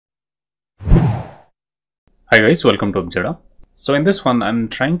Hi guys, welcome to Upjada. So in this one, I'm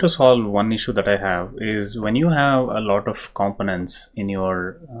trying to solve one issue that I have is when you have a lot of components in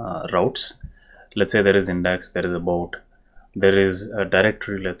your routes. Let's say there is index, there is about, there is a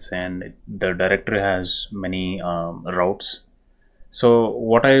directory, let's say, and the directory has many routes. So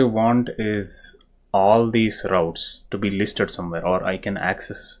what I want is all these routes to be listed somewhere, or I can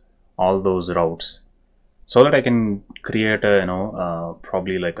access all those routes, so that I can create a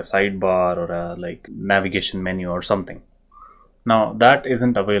probably like a sidebar or a like navigation menu or something. Now that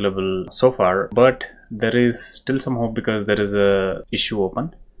isn't available so far, but there is still some hope because there is a issue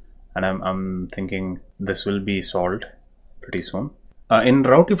open, and I'm thinking this will be solved pretty soon. In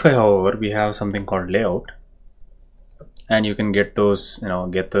Routify, however, we have something called layout, and you can get those,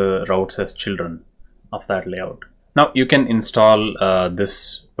 get the routes as children of that layout. Now you can install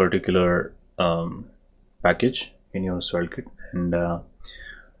this particular package in your Sveltekit and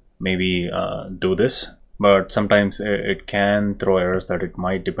maybe do this, but sometimes it can throw errors that it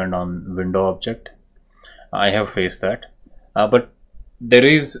might depend on window object. I have faced that, but there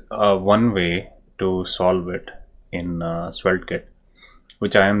is one way to solve it in Sveltekit,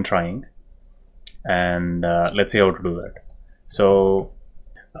 which I am trying, and let's see how to do that. So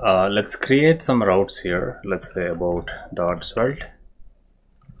let's create some routes here. Let's say about .svelte.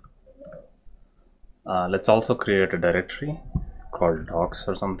 Let's also create a directory called docs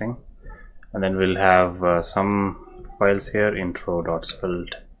or something, and then we'll have some files here,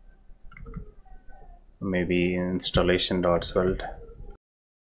 intro.svelte, maybe installation.svelte.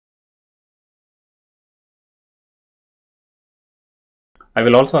 I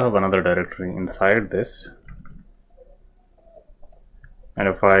will also have another directory inside this and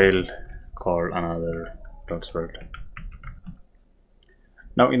a file called another .svelte.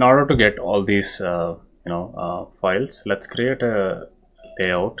 Now in order to get all these files, let's create a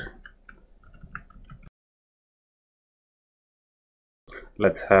layout.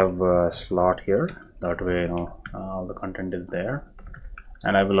 Let's have a slot here, that way all the content is there,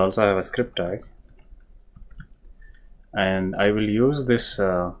 and I will also have a script tag, and I will use this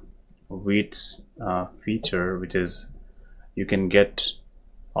widths feature, which is you can get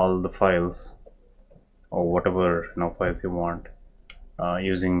all the files or whatever files you want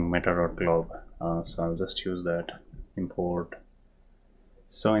using meta.glob. So I'll just use that, import.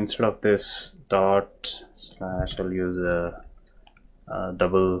 So instead of this dot slash, I'll use a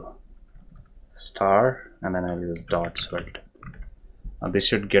double star, and then I'll use .svelte. This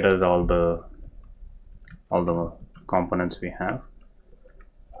should get us all the components we have.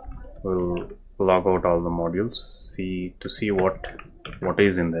 We'll log out all the modules, to see what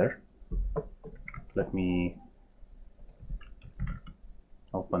is in there. Let me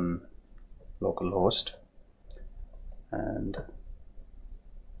open localhost and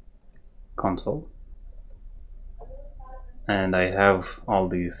console, and I have all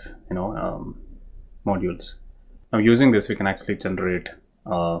these modules. Now using this, we can actually generate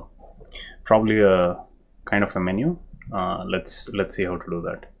probably a kind of a menu. Let's see how to do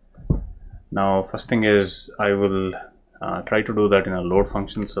that. Now first thing is I will try to do that in a load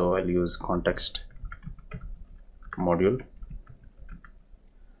function, so I'll use context module.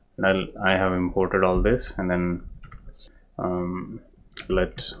 I have imported all this, and then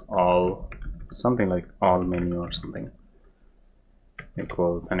let all, something like all menu or something,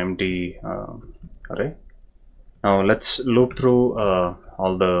 equals an empty array. Now let's loop through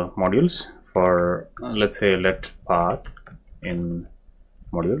all the modules for let's say let path in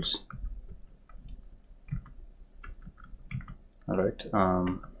modules. All right,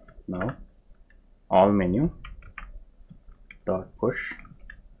 now all menu dot push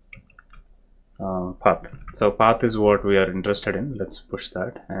path. So path is what we are interested in. Let's push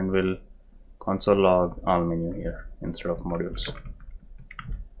that, and we'll console log all menu here instead of modules,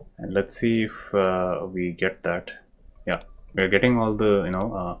 and let's see if we get that. Yeah, we're getting all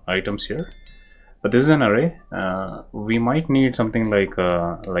the items here, but this is an array. We might need something like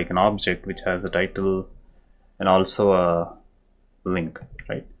an object which has a title and also a link,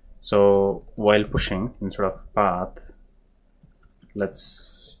 right? So while pushing, instead of path,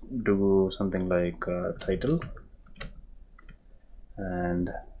 let's do something like title and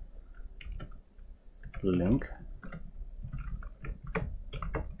link,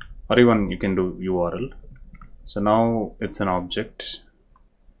 or even you can do URL. So now it's an object,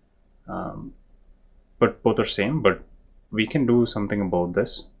 but both are same, but we can do something about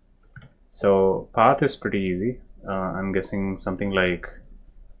this. So path is pretty easy. I'm guessing something like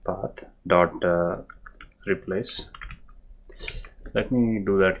path dot replace. Let me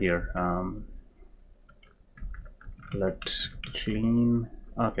do that here. Let clean,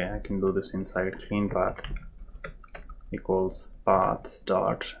 okay, I can do this inside clean path equals path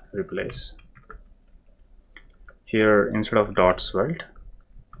dot replace. Here instead of dot svelte,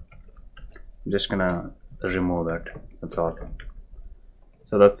 I'm just gonna remove that. That's all.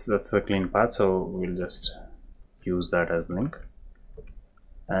 So that's a clean path. So we'll just use that as link,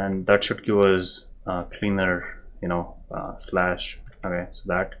 and that should give us a cleaner, slash. Okay, so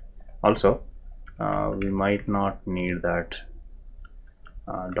that also we might not need that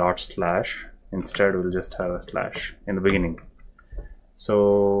dot slash. Instead, we'll just have a slash in the beginning.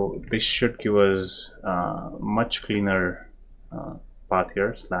 So this should give us much cleaner path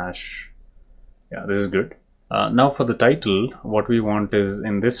here. Slash. Yeah, this is good. Now for the title, what we want is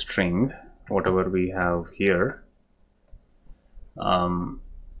in this string, whatever we have here,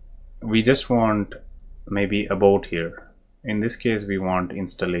 we just want maybe about here. In this case, we want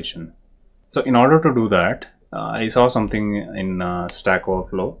installation. So in order to do that, I saw something in Stack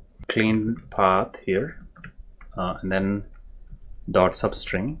Overflow, clean path here, and then dot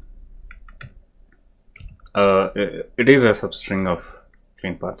substring. It is a substring of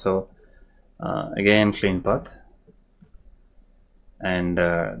clean path. So again, clean path and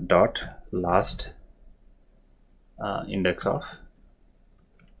dot last index of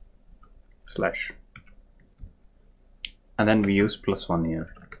slash, and then we use +1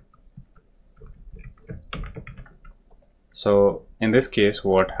 here. So in this case,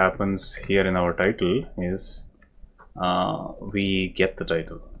 what happens here in our title is we get the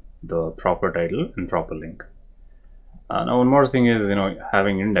title, the proper title and proper link. Now one more thing is,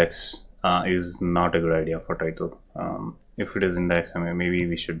 having index is not a good idea for title. If it is index, maybe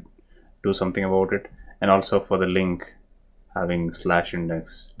we should do something about it. And also for the link, having slash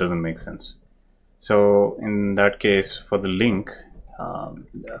index doesn't make sense. So in that case, for the link,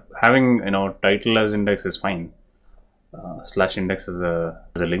 having title as index is fine. Slash index as a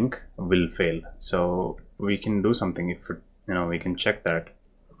link will fail. So we can do something. If it, we can check that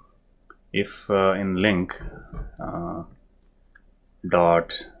if in link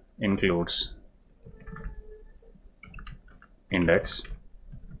dot includes index,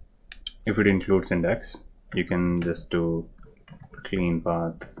 if it includes index, you can just do clean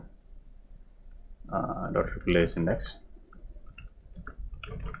path dot replace index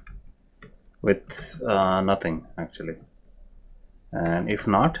with nothing actually, and if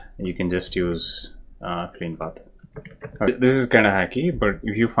not, you can just use clean path. This is kind of hacky, but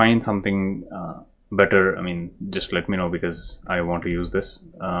if you find something better, just let me know, because I want to use this.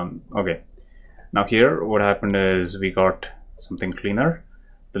 Okay, now here what happened is we got something cleaner.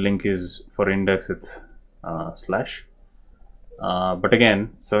 The link is for index, it's slash, but again,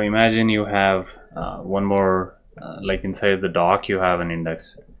 so imagine you have one more, like inside the doc you have an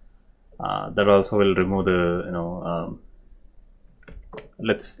index. That also will remove the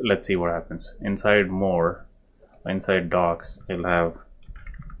let's see what happens inside more. Inside docs, I'll have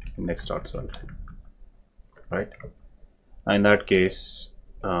index.svelte, right? In that case,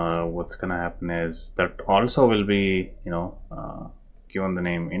 what's gonna happen is that also will be given the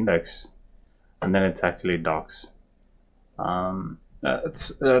name index, and then it's actually docs.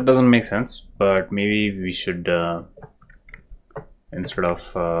 It doesn't make sense, but maybe we should instead of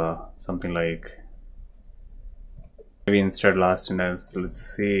something like, maybe instead last index, let's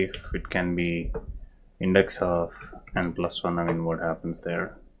see if it can be index of n+1. What happens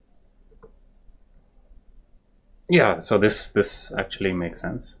there? Yeah, so this actually makes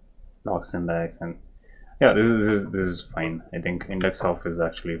sense. Docs index, and yeah, this is fine. I think index of is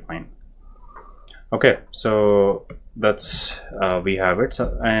actually fine. Okay, so that's we have it.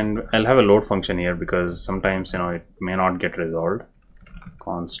 So, and I'll have a load function here, because sometimes it may not get resolved.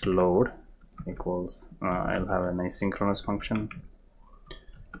 Const load equals I'll have an asynchronous function,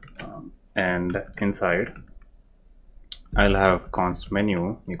 and inside I'll have const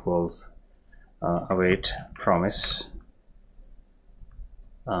menu equals await promise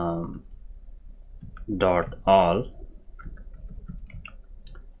dot all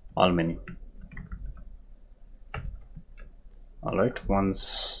menu. All right,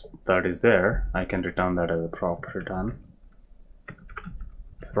 once that is there, I can return that as a prop return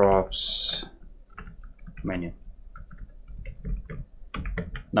props menu.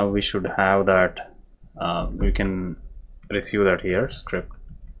 Now we should have that. We can receive that here, script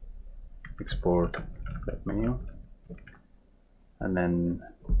export that menu, and then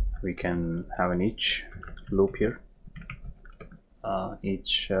we can have an each loop here,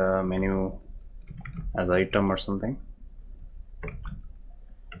 each menu as item or something,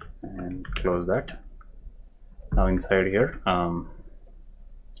 and close that. Now inside here,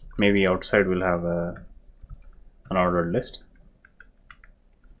 maybe outside we'll have an ordered list.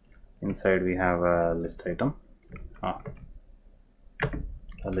 Inside we have a list item, a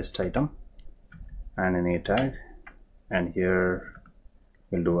list item and an a tag, and here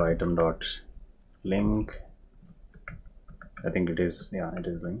we'll do item dot link. I think it is, yeah, it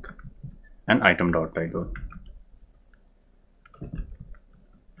is link, and item dot title.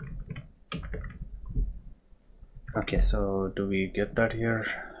 Okay, so do we get that here?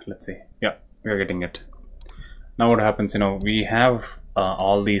 Let's see. Yeah, we are getting it. Now what happens, we have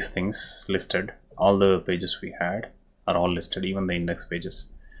all these things listed. All the pages we had are all listed, even the index pages.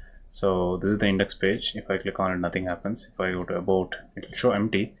 So this is the index page. If I click on it, nothing happens. If I go to about, it will show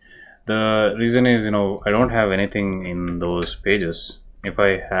empty. The reason is, I don't have anything in those pages. If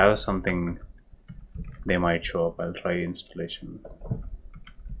I have something, they might show up. I'll try installation.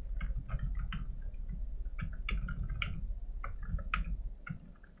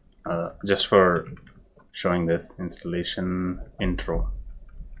 Just for showing this, installation intro.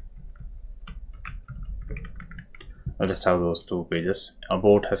 I'll just have those two pages.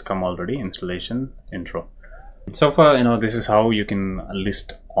 About has come already, installation intro. So far, this is how you can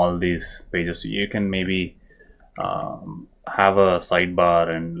list all these pages. You can maybe have a sidebar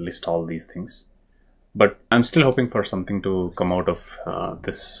and list all these things. But I'm still hoping for something to come out of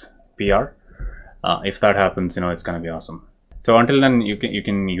this PR. If that happens, it's gonna be awesome. So until then, you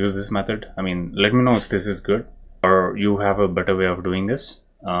can use this method. I mean, let me know if this is good or you have a better way of doing this.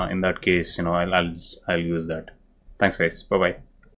 In that case, I'll use that. Thanks guys. Bye bye.